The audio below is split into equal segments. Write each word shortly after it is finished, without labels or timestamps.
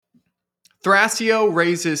Thrasio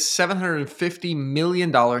raises $750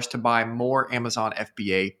 million to buy more Amazon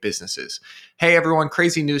FBA businesses. Hey everyone,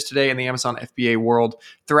 crazy news today in the Amazon FBA world.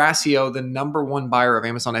 Thrasio, the number one buyer of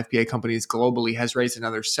Amazon FBA companies globally, has raised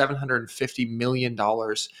another $750 million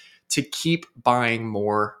to keep buying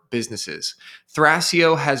more businesses.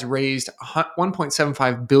 Thrasio has raised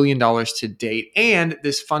 $1.75 billion to date, and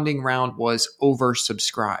this funding round was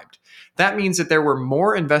oversubscribed. That means that there were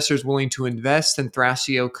more investors willing to invest than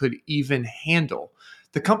Thrasio could even handle.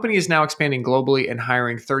 The company is now expanding globally and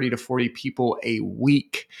hiring 30 to 40 people a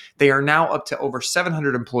week. They are now up to over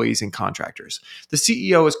 700 employees and contractors. The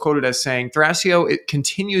CEO is quoted as saying, Thrasio, it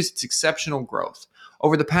continues its exceptional growth.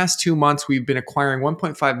 Over the past 2 months, we've been acquiring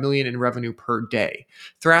 1.5 million in revenue per day.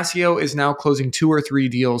 Thrasio is now closing 2 or 3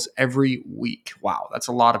 deals every week. Wow, that's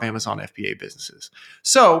a lot of Amazon FBA businesses.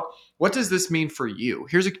 So, what does this mean for you?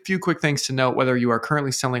 Here's a few quick things to note whether you are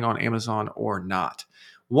currently selling on Amazon or not.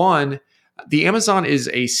 One, the Amazon is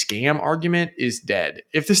a scam argument is dead.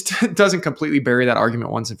 If this doesn't completely bury that argument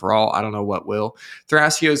once and for all, I don't know what will.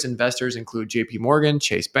 Thrasio's investors include JP Morgan,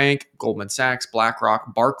 Chase Bank, Goldman Sachs,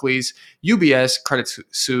 BlackRock, Barclays, UBS, Credit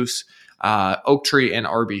Suisse, Oaktree, and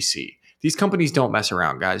RBC. These companies don't mess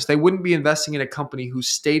around, guys. They wouldn't be investing in a company whose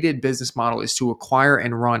stated business model is to acquire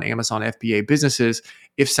and run Amazon FBA businesses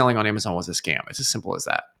if selling on Amazon was a scam. It's as simple as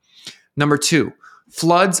that. Number 2,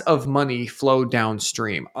 floods of money flow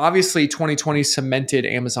downstream. Obviously, 2020 cemented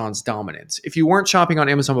Amazon's dominance. If you weren't shopping on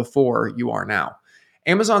Amazon before, you are now.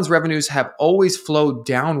 Amazon's revenues have always flowed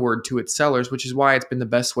downward to its sellers, which is why it's been the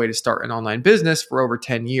best way to start an online business for over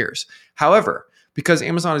 10 years. However, because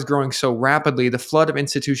Amazon is growing so rapidly, the flood of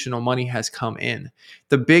institutional money has come in.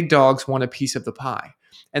 The big dogs want a piece of the pie.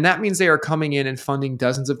 And that means they are coming in and funding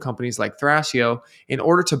dozens of companies like Thrasio in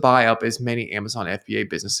order to buy up as many Amazon FBA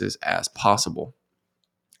businesses as possible.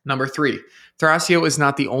 Number 3, Thrasio is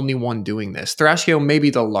not the only one doing this. Thrasio may be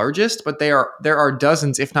the largest, but there are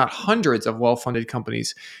dozens, if not hundreds, of well-funded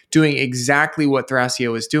companies doing exactly what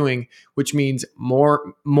Thrasio is doing, which means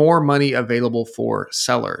more money available for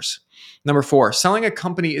sellers. Number 4, selling a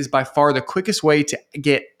company is by far the quickest way to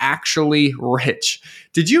get actually rich.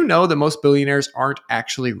 Did you know that most billionaires aren't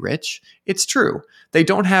actually rich? It's true. They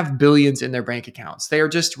don't have billions in their bank accounts. They are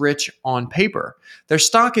just rich on paper. Their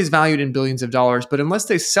stock is valued in billions of dollars, but unless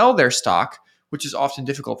they sell their stock, which is often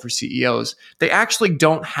difficult for CEOs, they actually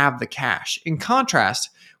don't have the cash. In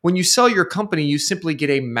contrast, when you sell your company, you simply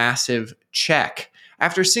get a massive check.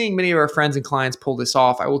 After seeing many of our friends and clients pull this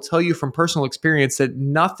off, I will tell you from personal experience that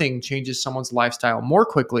nothing changes someone's lifestyle more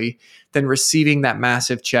quickly than receiving that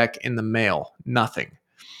massive check in the mail. Nothing.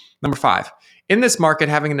 Number 5, in this market,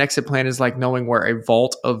 having an exit plan is like knowing where a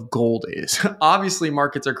vault of gold is. Obviously,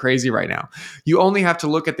 markets are crazy right now. You only have to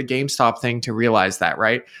look at the GameStop thing to realize that,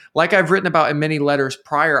 right? Like I've written about in many letters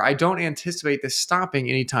prior, I don't anticipate this stopping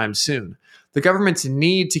anytime soon. The governments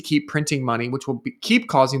need to keep printing money, which will keep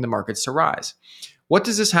causing the markets to rise. What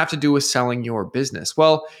does this have to do with selling your business?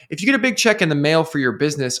 Well, if you get a big check in the mail for your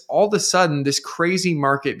business, all of a sudden, this crazy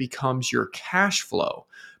market becomes your cash flow.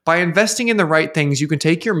 By investing in the right things, you can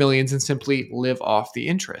take your millions and simply live off the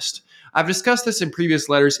interest. I've discussed this in previous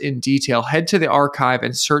letters in detail. Head to the archive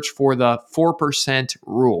and search for the 4%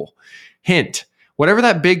 rule. Hint, whatever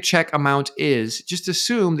that big check amount is, just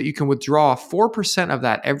assume that you can withdraw 4% of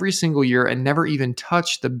that every single year and never even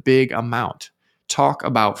touch the big amount. Talk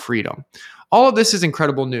about freedom. All of this is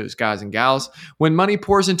incredible news, guys and gals. When money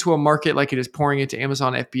pours into a market like it is pouring into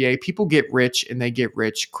Amazon FBA, people get rich and they get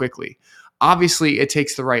rich quickly. Obviously, it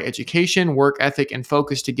takes the right education, work ethic, and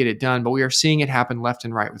focus to get it done, but we are seeing it happen left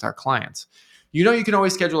and right with our clients. You know, you can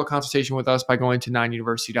always schedule a consultation with us by going to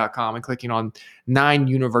 9university.com and clicking on 9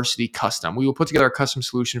 University Custom. We will put together a custom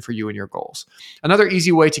solution for you and your goals. Another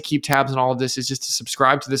easy way to keep tabs on all of this is just to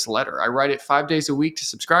subscribe to this letter. I write it 5 days a week to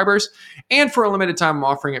subscribers, and for a limited time, I'm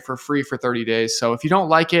offering it for free for 30 days. So if you don't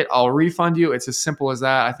like it, I'll refund you. It's as simple as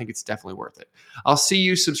that. I think it's definitely worth it. I'll see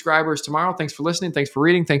you subscribers tomorrow. Thanks for listening. Thanks for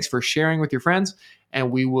reading. Thanks for sharing with your friends,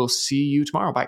 and we will see you tomorrow. Bye.